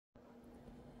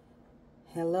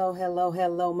Hello, hello,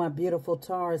 hello, my beautiful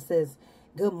Tauruses.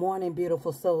 Good morning,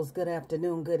 beautiful souls. Good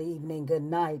afternoon, good evening, good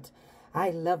night.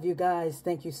 I love you guys.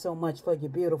 Thank you so much for your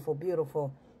beautiful,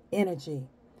 beautiful energy.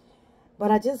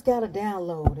 But I just got a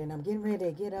download, and I'm getting ready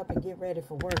to get up and get ready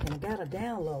for work. And I got a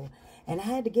download, and I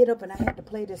had to get up and I had to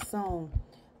play this song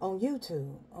on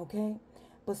YouTube, okay?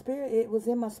 But it was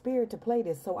in my spirit to play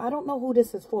this, so I don't know who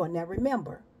this is for. Now,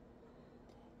 remember,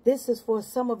 this is for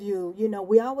some of you. You know,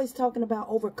 we're always talking about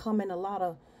overcoming a lot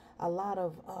of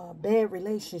bad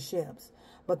relationships.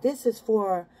 But this is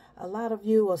for a lot of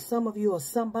you, or some of you, or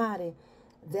somebody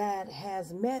that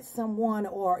has met someone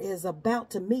or is about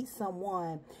to meet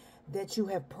someone that you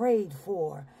have prayed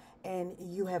for, and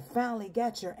you have finally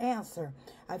got your answer.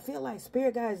 I feel like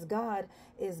Spirit Guides God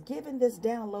is giving this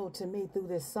download to me through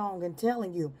this song and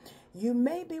telling you, you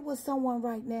may be with someone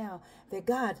right now that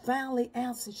God finally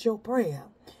answered your prayer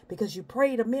because you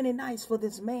prayed a many nights for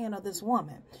this man or this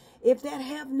woman. If that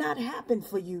have not happened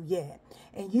for you yet,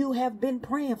 and you have been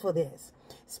praying for this,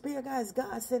 Spirit Guides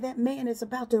God said that man is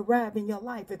about to arrive in your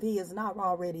life if he is not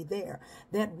already there.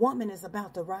 That woman is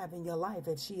about to arrive in your life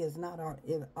if she is not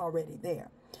already there.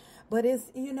 But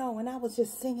it's, you know, and I was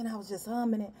just singing, I was just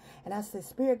humming it. And I said,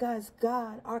 Spirit Guides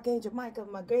God, Archangel Michael,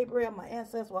 my Gabriel, my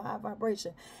ancestral high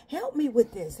vibration, help me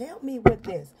with this. Help me with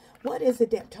this. What is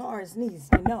it that Taurus needs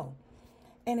to know?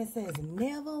 And it says,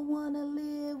 never want to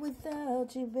live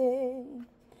without you, babe.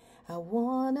 I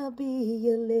want to be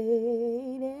your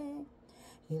lady.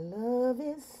 Your love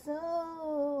is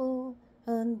so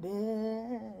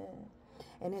unbearable.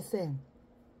 And it said,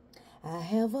 I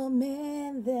have a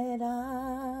man that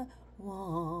I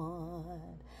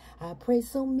want. I pray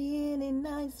so many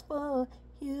nights for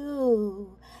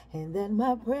you, and then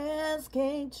my prayers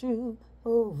came true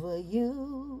over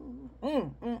you.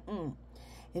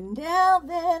 And now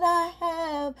that I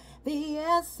have the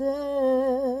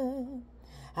answer,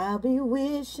 I'll be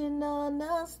wishing on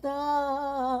a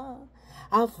star.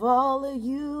 I'll follow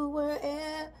you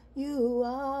wherever you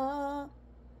are.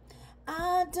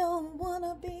 I don't want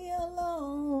to be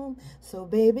alone. So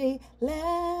baby,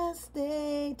 let's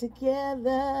stay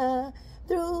together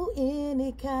through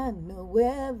any kind of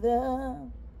weather.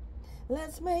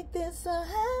 Let's make this a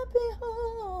happy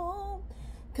home,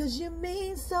 'cause you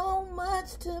mean so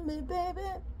much to me, baby.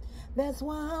 That's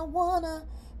why I want to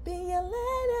be your lady.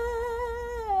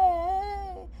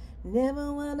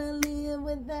 Never want to live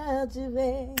without you,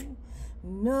 babe.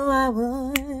 No, I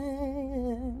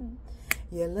won't.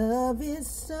 Your love is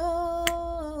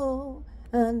so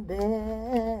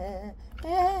unbearable.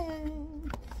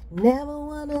 Never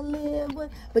want to live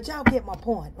with... But y'all get my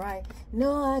point, right?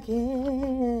 No, I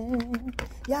can't.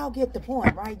 Y'all get the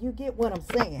point, right? You get what I'm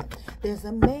saying. There's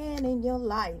a man in your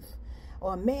life,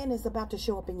 or a man is about to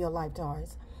show up in your life,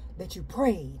 Taurus, that you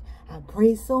prayed. I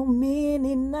prayed so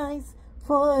many nights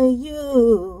for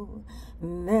you,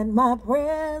 and then my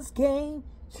prayers came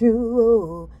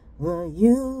true.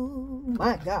 You,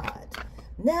 my God,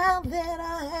 now that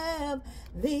I have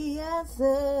the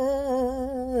answer,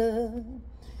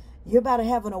 you're about to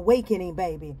have an awakening,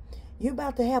 baby. You're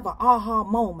about to have an aha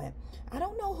moment. I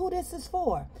don't know who this is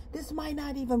for. This might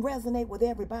not even resonate with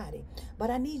everybody, but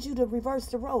I need you to reverse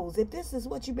the roles. If this is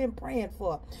what you've been praying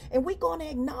for, and we're going to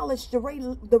acknowledge the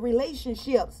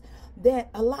relationships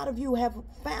that a lot of you have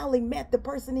finally met the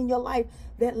person in your life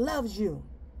that loves you.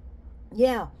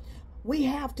 Yeah. We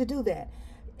have to do that.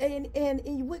 And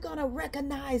we're going to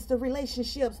recognize the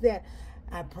relationships that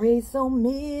I prayed so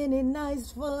many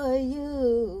nights for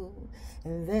you,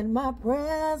 and then my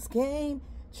prayers came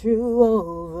true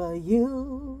over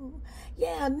you.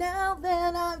 Yeah, now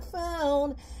that I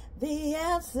found the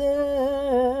answer.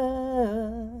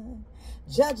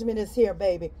 Judgment is here,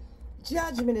 baby.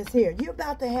 Judgment is here. You're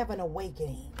about to have an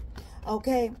awakening.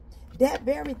 Okay? That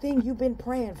very thing you've been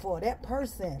praying for, that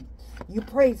person you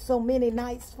prayed so many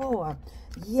nights for,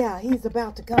 yeah, he's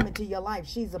about to come into your life.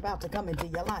 She's about to come into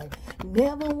your life.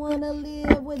 Never want to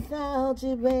live without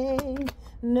you, babe.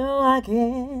 No, I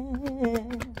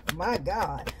can't. My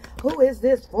God. Who is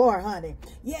this for, honey?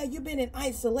 Yeah, you've been in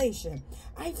isolation.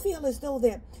 I feel as though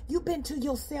that you've been to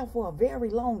yourself for a very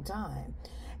long time.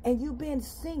 And you've been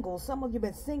single. Some of you have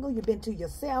been single. You've been to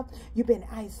yourself. You've been in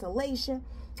isolation.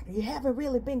 You haven't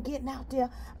really been getting out there.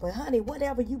 But, honey,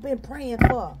 whatever you've been praying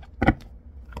for,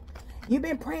 you've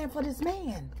been praying for this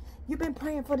man. You've been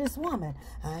praying for this woman.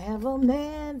 I have a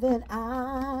man that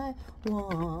I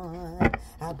want.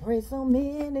 I pray so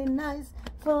many nights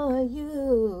for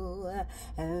you,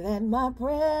 and then my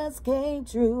prayers came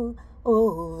true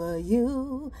over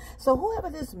you. So whoever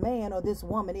this man or this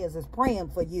woman is praying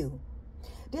for you.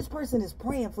 This person is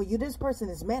praying for you. This person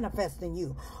is manifesting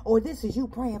you. Or this is you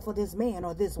praying for this man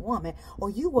or this woman. Or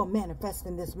you were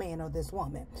manifesting this man or this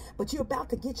woman. But you're about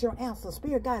to get your answer.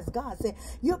 Spirit guides God said,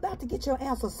 you're about to get your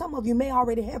answer. Some of you may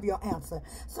already have your answer.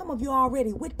 Some of you are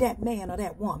already with that man or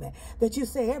that woman that you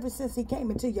say ever since he came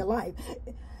into your life.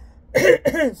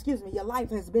 Excuse me, your life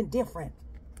has been different.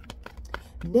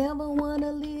 Never want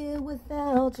to live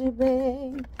without you,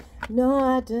 babe. No,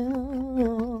 I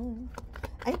don't.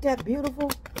 Ain't that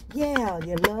beautiful? Yeah,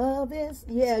 your love is.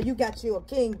 Yeah, you got you a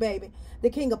king, baby. The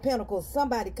King of Pentacles.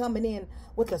 Somebody coming in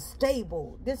with a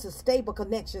stable. This is stable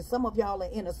connection. Some of y'all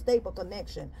are in a stable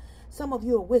connection. Some of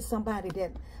you are with somebody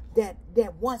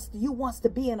that wants to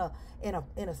be in a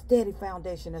steady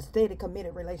foundation, a steady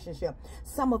committed relationship.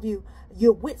 Some of you,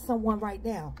 you're with someone right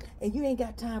now and you ain't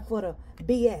got time for the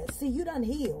BS. See, you done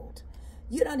healed.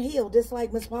 You done healed. Just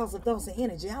like Miss Positive Thoughts and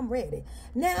Energy. I'm ready.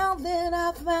 Now then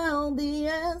I found the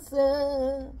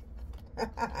answer.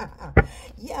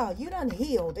 Yeah, you done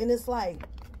healed. And it's like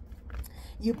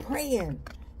you're praying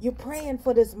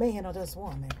for this man or this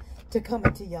woman to come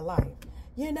into your life.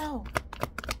 You know,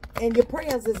 and your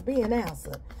prayers is being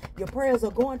answered. Your prayers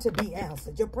are going to be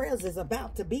answered. Your prayers is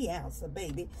about to be answered,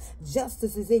 baby.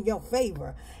 Justice is in your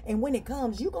favor. And when it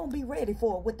comes, you're going to be ready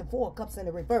for it with the 4 cups in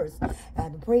the reverse. I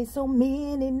pray so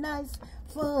many nights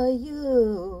for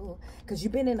you. Because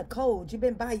you've been in the cold. You've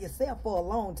been by yourself for a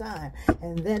long time.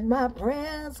 And then my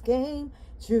prayers came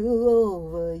true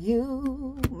over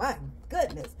you. My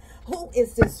goodness. Who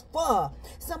is this for?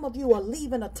 Some of you are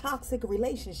leaving a toxic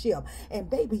relationship. And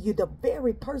baby, you're the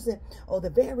very person or the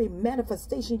very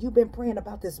manifestation you've been praying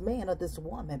about, this man or this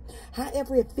woman.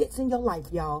 However it fits in your life,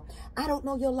 y'all. I don't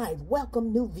know your life.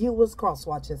 Welcome, new viewers,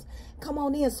 Crosswatchers. Come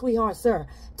on in, sweetheart, sir.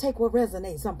 Take what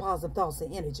resonates, some positive thoughts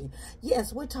and energy.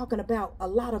 Yes, we're talking about a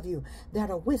lot of you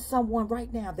that are with someone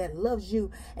right now that loves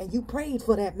you, and you prayed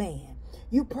for that man.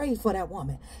 You prayed for that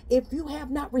woman. If you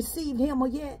have not received him or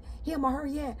her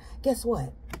yet, guess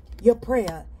what? Your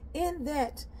prayer in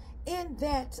that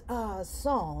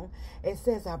song, it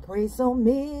says, I pray so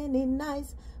many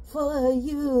nights for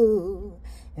you,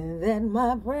 and then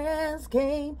my prayers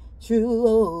came true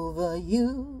over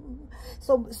you.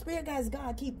 So Spirit guys,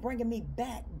 God keep bringing me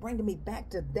back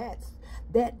to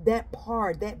that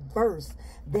part, that verse,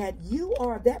 that you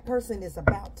are, that person is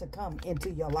about to come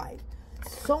into your life.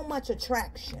 So much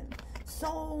attraction.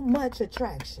 So much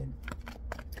attraction.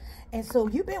 And so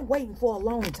you've been waiting for a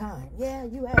long time. Yeah,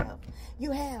 you have. You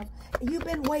have. You've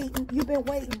been waiting. You've been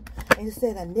waiting. And it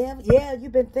said, yeah,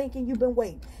 you've been thinking, you've been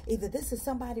waiting. Either this is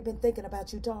somebody been thinking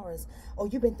about you, Taurus, or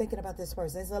you've been thinking about this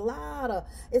person. It's a lot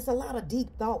of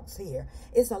deep thoughts here.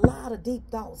 It's a lot of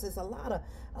deep thoughts. It's a lot of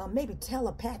maybe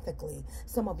telepathically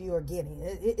some of you are getting.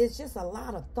 It's just a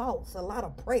lot of thoughts, a lot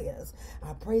of prayers.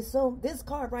 I pray so. This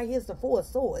card right here is the 4 of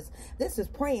Swords. This is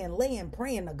praying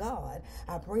to God.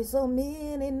 I pray so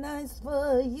many nights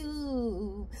for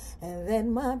you, and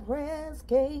then my prayers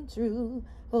came true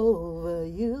over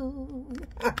you.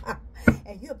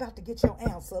 And you're about to get your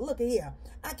answer. Look at here.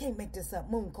 I can't make this up.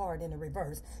 Moon card in the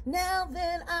reverse. Now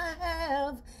then I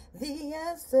have the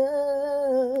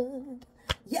answer.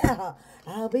 Yeah,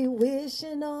 I'll be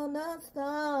wishing on a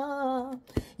star.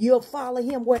 You'll follow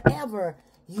him wherever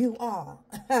you are.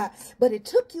 But it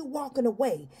took you walking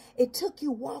away. It took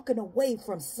you walking away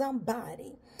from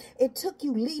somebody. It took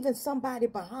you leaving somebody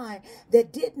behind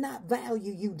that did not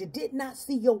value you, that did not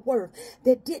see your worth,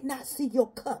 that did not see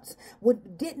your cups,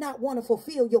 did not want to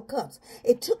fulfill your cups.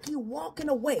 It took you walking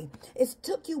away. It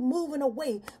took you moving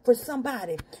away for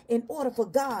somebody in order for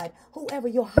God, whoever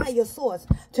your higher source,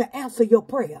 to answer your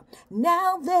prayer.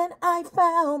 Now then I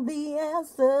found the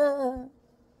answer.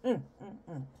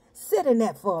 Sit in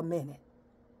that for a minute.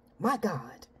 My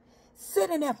God.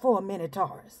 Sit in that for a minute,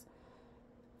 Taurus.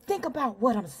 Think about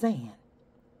what I'm saying.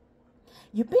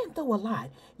 You've been through a lot.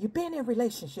 You've been in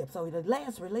relationships. So the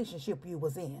last relationship you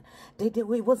was in,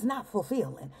 it was not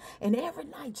fulfilling. And every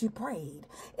night you prayed.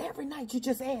 Every night you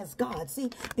just asked God.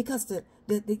 See, because God,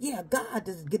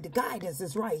 the guidance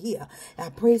is right here.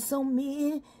 I pray so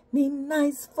many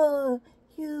nights for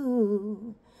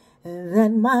you, and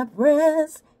then my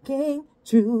prayers came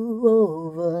true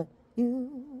over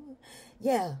you.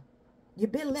 Yeah.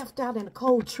 You've been left out in the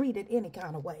cold, treated any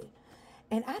kind of way.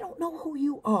 And I don't know who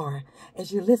you are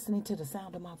as you're listening to the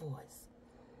sound of my voice.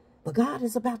 But God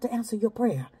is about to answer your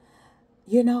prayer.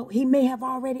 You know, he may have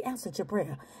already answered your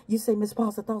prayer. You say, Miss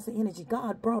Paul's thoughts and energy,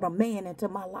 God brought a man into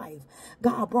my life.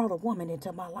 God brought a woman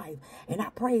into my life. And I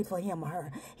prayed for him or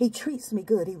her. He treats me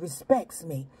good. He respects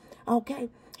me. Okay?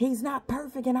 He's not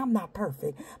perfect and I'm not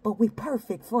perfect. But we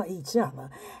perfect for each other.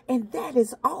 And that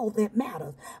is all that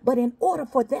matters. But in order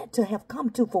for that to have come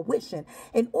to fruition,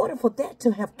 in order for that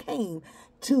to have came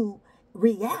to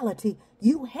reality,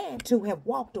 you had to have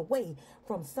walked away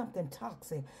from something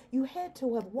toxic. You had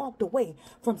to have walked away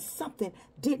from something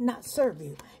did not serve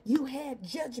you. You had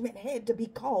judgment had to be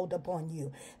called upon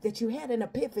you. That you had an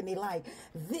epiphany like,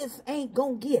 this ain't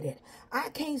gonna get it. I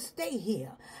can't stay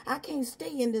here. I can't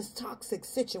stay in this toxic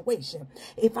situation.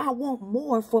 If I want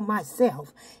more for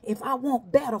myself, if I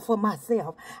want better for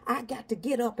myself, I got to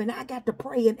get up and I got to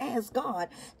pray and ask God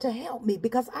to help me.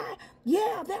 Because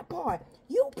that part,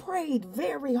 you prayed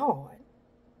very hard.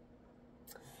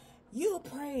 You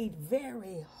prayed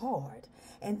very hard.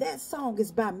 And that song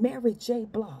is by Mary J.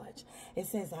 Blige. It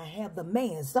says, I have the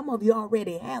man. Some of you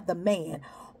already have the man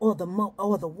or the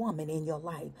woman in your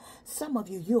life. Some of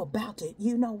you, you're about to,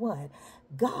 you know what?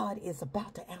 God is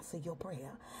about to answer your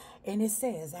prayer. And it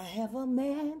says, I have a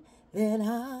man that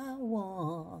I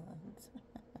want.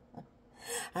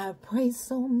 I pray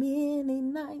so many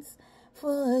nights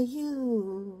for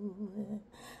you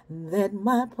that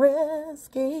my prayers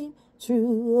came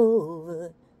true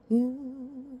over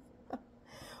you.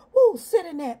 Woo, sit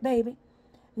in that, baby.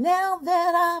 Now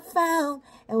that I found,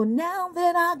 and now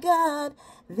that I got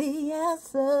the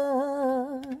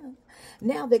answer.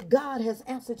 Now that God has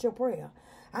answered your prayer.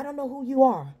 I don't know who you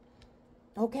are.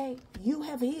 Okay? You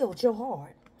have healed your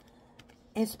heart.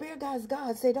 And Spirit Guides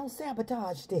God said, don't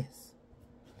sabotage this.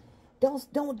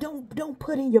 Don't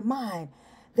put in your mind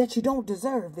that you don't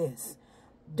deserve this.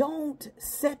 Don't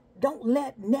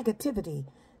let negativity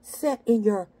set in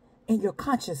your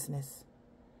consciousness.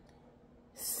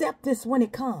 Accept this when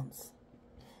it comes,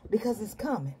 because it's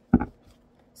coming.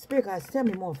 Spirit guys, tell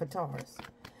me more for Taurus.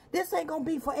 This ain't gonna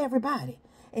be for everybody.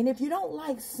 And if you don't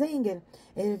like singing,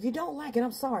 and if you don't like it,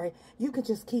 I'm sorry, you can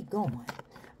just keep going.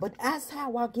 But that's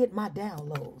how I get my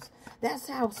downloads. That's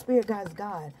how Spirit Guides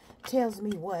God tells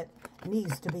me what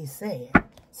needs to be said.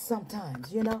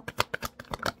 Sometimes, you know.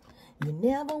 You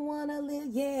never want to live.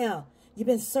 Yeah. You've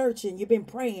been searching. You've been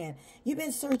praying. You've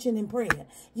been searching and praying.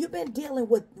 You've been dealing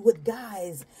with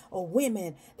guys or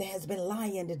women that has been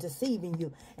lying and deceiving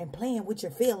you and playing with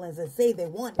your feelings and say they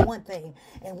want one thing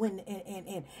and when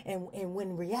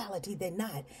in reality they're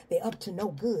not. They're up to no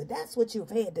good. That's what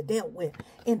you've had to deal with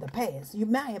in the past. You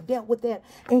might have dealt with that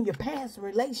in your past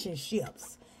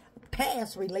relationships.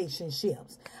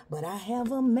 But I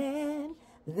have a man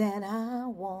that I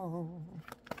want.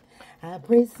 I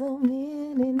pray so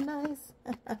many nights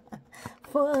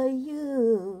for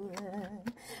you,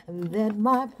 that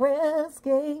my prayers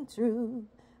came true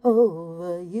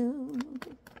over you.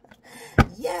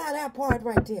 Yeah, that part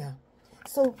right there.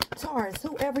 So, Taurus,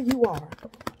 whoever you are,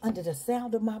 under the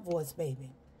sound of my voice, baby.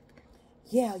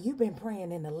 Yeah, you've been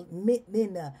praying in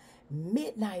the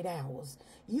midnight hours.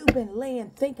 You've been laying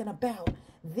thinking about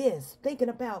this, thinking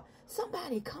about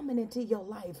somebody coming into your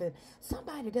life and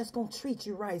somebody that's going to treat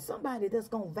you right, somebody that's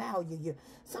going to value you,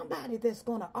 somebody that's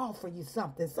going to offer you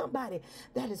something, somebody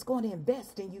that is going to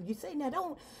invest in you. You say,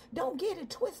 now don't get it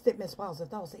twisted, Miss Paul's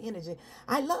thoughts and energy.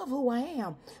 I love who I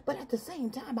am, but at the same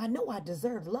time, I know I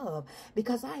deserve love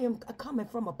because I am coming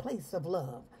from a place of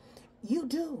love. You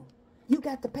do. You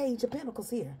got the Page of Pentacles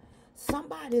here.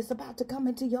 Somebody is about to come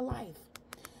into your life.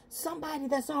 Somebody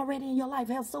that's already in your life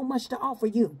has so much to offer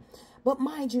you. But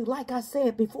mind you, like I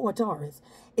said before, Taurus,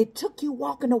 it took you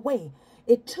walking away.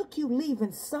 It took you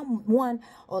leaving someone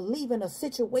or leaving a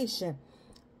situation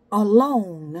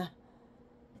alone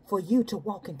for you to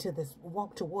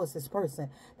walk towards this person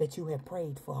that you have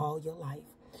prayed for all your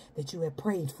life, that you have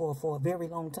prayed for a very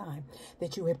long time,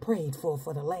 that you have prayed for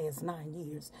the last 9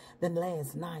 years, the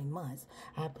last 9 months.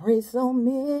 I pray so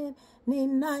many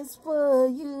nights for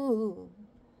you,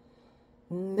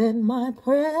 that my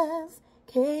prayers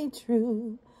came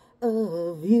true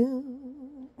of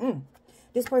you.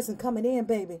 This person coming in,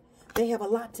 baby, they have a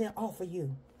lot to offer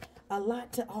you. A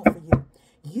lot to offer you.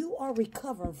 You are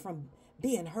recovering from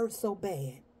being hurt so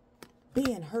bad.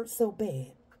 Being hurt so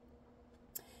bad.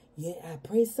 Yeah, I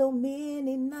pray so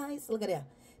many nights. Look at that.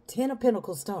 10 of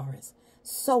Pentacles, Taurus.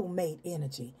 Soulmate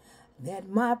energy. That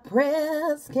my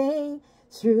prayers came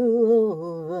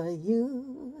true over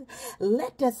you.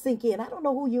 Let that sink in. I don't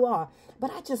know who you are, but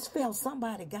I just felt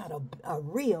somebody got a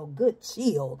real good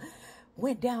chill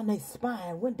went down their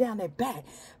spine, went down their back.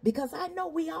 Because I know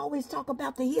we always talk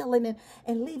about the healing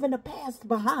and leaving the past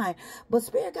behind. But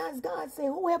Spirit Guides God say,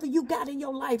 whoever you got in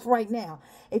your life right now,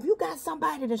 if you got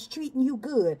somebody that's treating you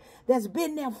good, that's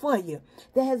been there for you,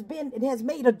 that has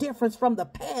made a difference from the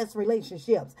past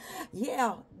relationships,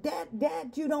 yeah,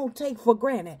 that you don't take for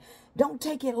granted. Don't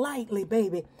take it lightly,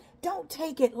 baby. Don't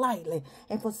take it lightly.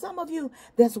 And for some of you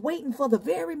that's waiting for the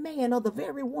very man or the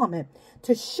very woman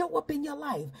to show up in your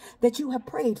life that you have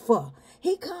prayed for,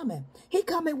 he coming. He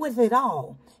coming with it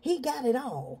all. He got it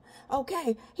all.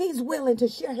 Okay? He's willing to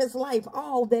share his life,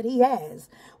 all that he has,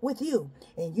 with you.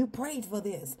 And you prayed for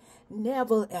this. I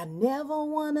never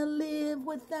want to live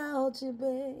without you,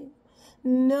 babe.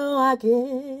 No, I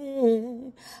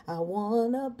can't. I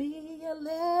want to be a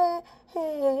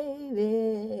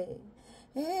lady.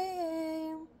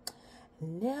 Hey,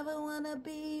 never wanna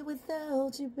be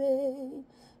without you, babe.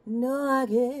 No, I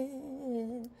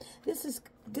can't. This is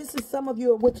some of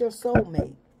you are with your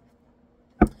soulmate.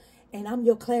 And I'm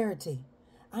your clarity.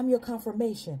 I'm your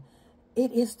confirmation.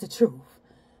 It is the truth.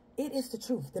 It is the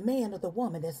truth. The man or the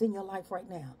woman that's in your life right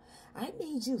now. I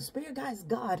need you, Spirit Guides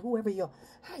God, whoever your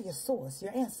higher source,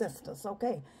 your ancestors,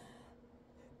 okay?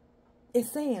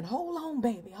 It's saying, hold on,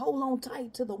 baby. Hold on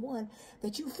tight to the one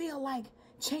that you feel like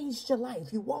changed your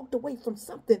life. You walked away from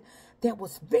something that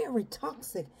was very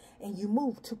toxic and you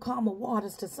moved to calmer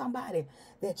waters, to somebody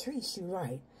that treats you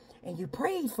right. And you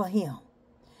prayed for him.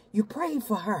 You prayed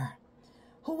for her.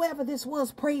 Whoever this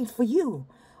was prayed for you.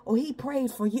 Or he prayed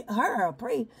for you, her.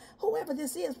 Prayed. Whoever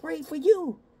this is prayed for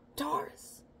you,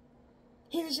 Taurus.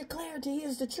 Here's your clarity.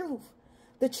 Here's the truth.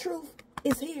 The truth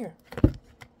is here.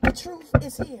 The truth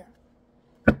is here.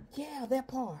 Yeah, that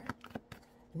part.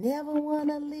 Never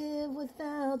wanna live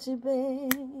without you,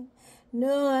 babe.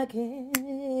 No, I can't.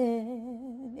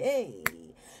 Hey,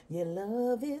 your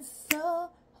love is so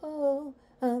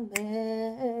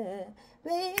there,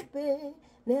 baby.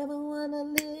 Never wanna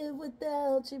live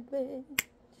without you, babe.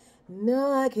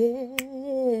 No, I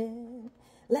can't.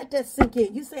 Let that sink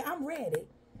in. You say, I'm ready.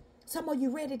 Some of you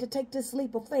ready to take this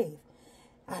leap of faith.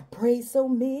 I pray so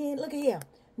many. Look at here.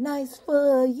 Nice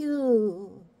for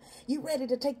you. You ready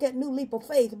to take that new leap of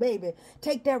faith, baby?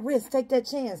 Take that risk, take that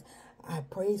chance. I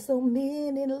pray so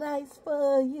many lives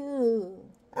for you.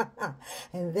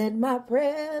 And then my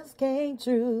prayers came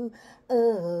true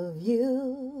of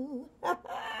you.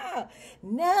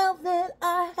 Now that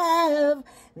I have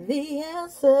the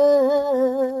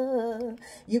answer.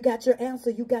 You got your answer.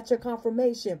 You got your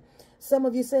confirmation. Some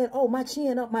of you said, oh, my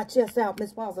chin up, my chest out,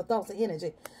 Miss Paul's thoughts of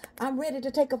energy. I'm ready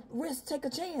to take a risk, take a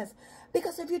chance.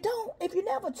 Because if you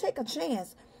never take a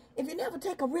chance, if you never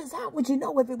take a risk, how would you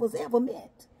know if it was ever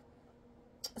meant?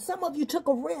 Some of you took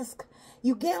a risk.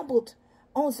 You gambled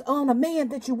on a man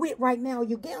that you're with right now.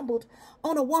 You gambled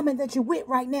on a woman that you're with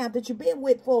right now, that you've been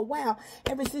with for a while,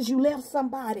 ever since you left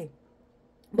somebody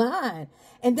behind.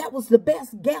 And that was the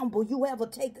best gamble you ever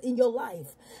take in your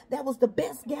life. That was the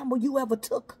best gamble you ever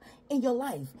took in your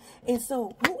life. And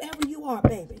so whoever you are,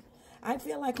 baby, I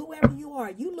feel like whoever you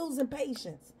are, you losing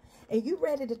patience and you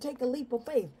ready to take a leap of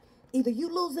faith. Either you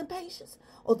losing patience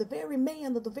or the very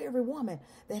man or the very woman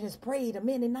that has prayed a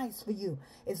many nights for you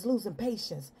is losing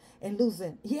patience and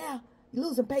losing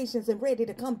patience and ready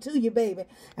to come to you, baby.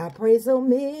 I pray so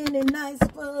many nights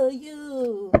for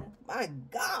you. My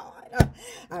God.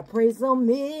 I pray so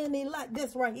many, like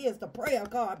this right here is the prayer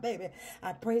card, baby.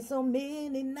 I pray so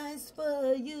many nights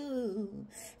for you.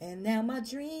 And now my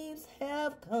dreams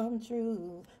have come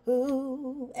true.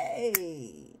 Ooh,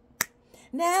 hey.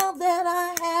 Now that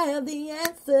I have the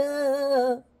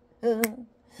answer,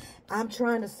 I'm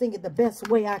trying to sing it the best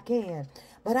way I can.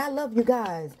 But I love you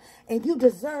guys. And you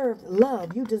deserve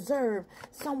love. You deserve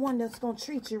someone that's going to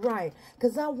treat you right.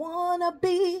 Because I want to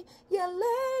be your lady.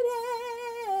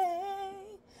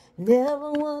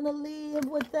 Never want to live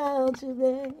without you,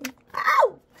 babe.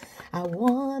 Ow! I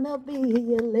want to be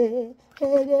your lady.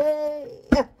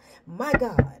 My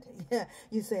God. Yeah.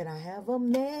 You said, I have a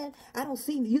man.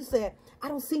 You said, I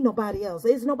don't see nobody else.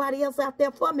 There's nobody else out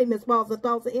there for me, Miss Balls of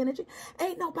Thoughts of Energy.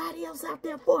 Ain't nobody else out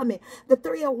there for me. The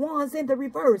 3 of Wands in the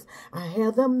reverse. I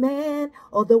have the man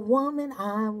or the woman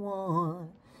I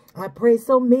want. I pray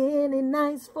so many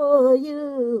nights for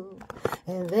you.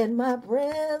 And then my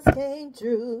prayers came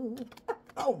true.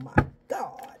 Oh my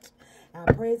God. I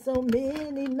prayed so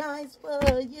many nights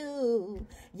for you.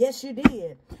 Yes, you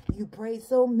did. You prayed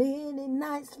so many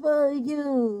nights for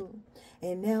you.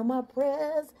 And now my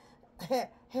prayers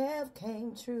have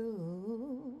came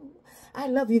true. I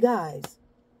love you guys.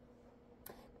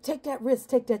 Take that risk,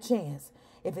 take that chance.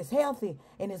 If it's healthy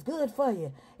and it's good for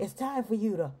you, it's time for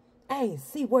you to Hey,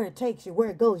 see where it takes you,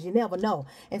 where it goes. You never know.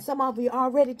 And some of you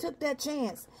already took that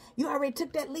chance. You already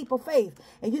took that leap of faith.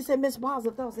 And you said, Miss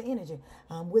Positive Thoughts and Energy,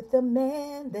 I'm with the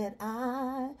man that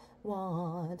I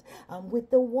want. I'm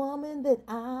with the woman that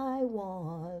I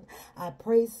want. I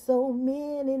pray so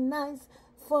many nights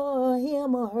for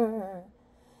him or her.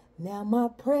 Now my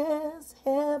prayers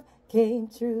have came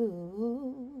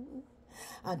true.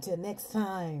 Until next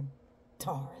time,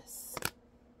 Taurus.